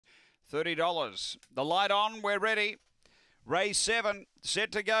$30. The light on, we're ready. Race 7,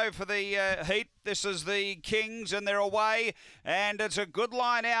 set to go for the heat. This is the Kings, and they're away, and it's a good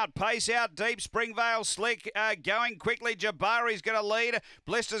line out. Pace out deep. Springvale Slick going quickly. Jabari's going to lead.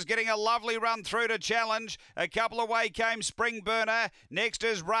 Blister's getting a lovely run through to challenge. A couple away came Spring Burner. Next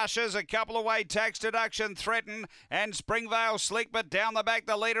is Rushes. A couple away Tax Deduction Threaten and Springvale Slick, but down the back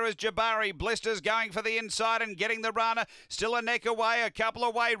the leader is Jabari. Blister's going for the inside and getting the run. Still a neck away. A couple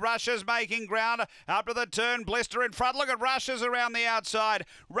away. Rushes making ground. Up to the turn. Blister in front. Look at Rushes around the outside.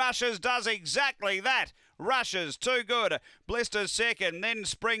 Rushes does exactly that. Rushes, too good. Blister second, then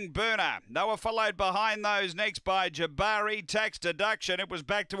Spring Burner. They were followed behind those next by Jabari. Tax Deduction. It was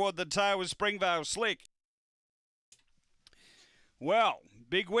back toward the tail with Springvale Slick. Well,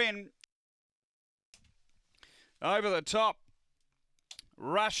 big win. Over the top.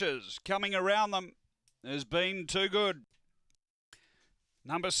 Rushes coming around them has been too good.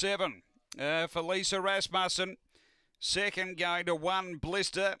 Number 7 for Lisa Rasmussen. Second going to 1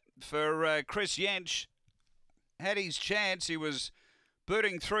 Blister for Chris Yench. Had his chance. He was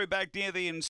booting through back near the inside.